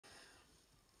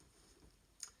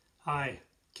Hi,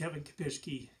 Kevin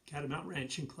Kapishke, Catamount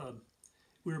Ranching Club.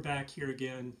 We're back here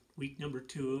again, week number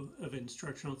 2 of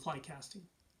instructional fly casting.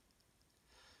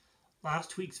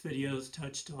 Last week's videos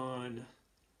touched on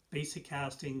basic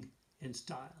casting and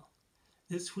style.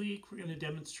 This week we're going to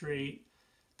demonstrate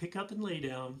pick up and lay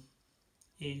down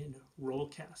in roll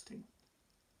casting.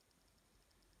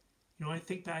 You know, I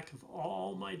think back of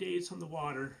all my days on the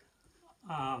water,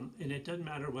 and it doesn't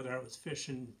matter whether I was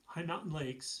fishing high mountain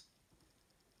lakes,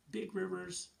 big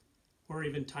rivers, or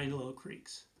even tiny little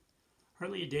creeks.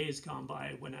 Hardly a day has gone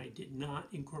by when I did not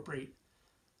incorporate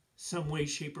some way,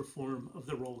 shape, or form of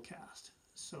the roll cast.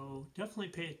 So definitely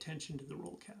pay attention to the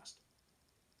roll cast.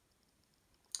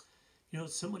 You know,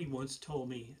 somebody once told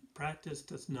me, practice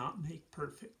does not make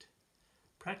perfect.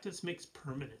 Practice makes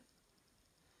permanent.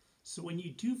 So when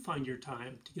you do find your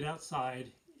time to get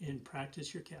outside and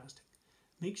practice your casting,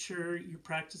 make sure you're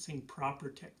practicing proper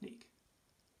technique.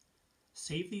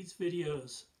 Save these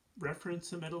videos, reference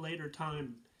them at a later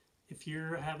time. If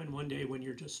you're having one day when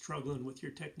you're just struggling with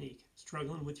your technique,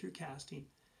 struggling with your casting,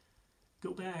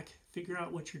 go back, figure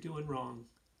out what you're doing wrong,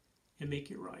 and make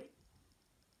it right.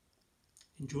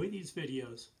 Enjoy these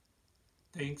videos.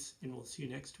 Thanks, and we'll see you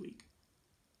next week.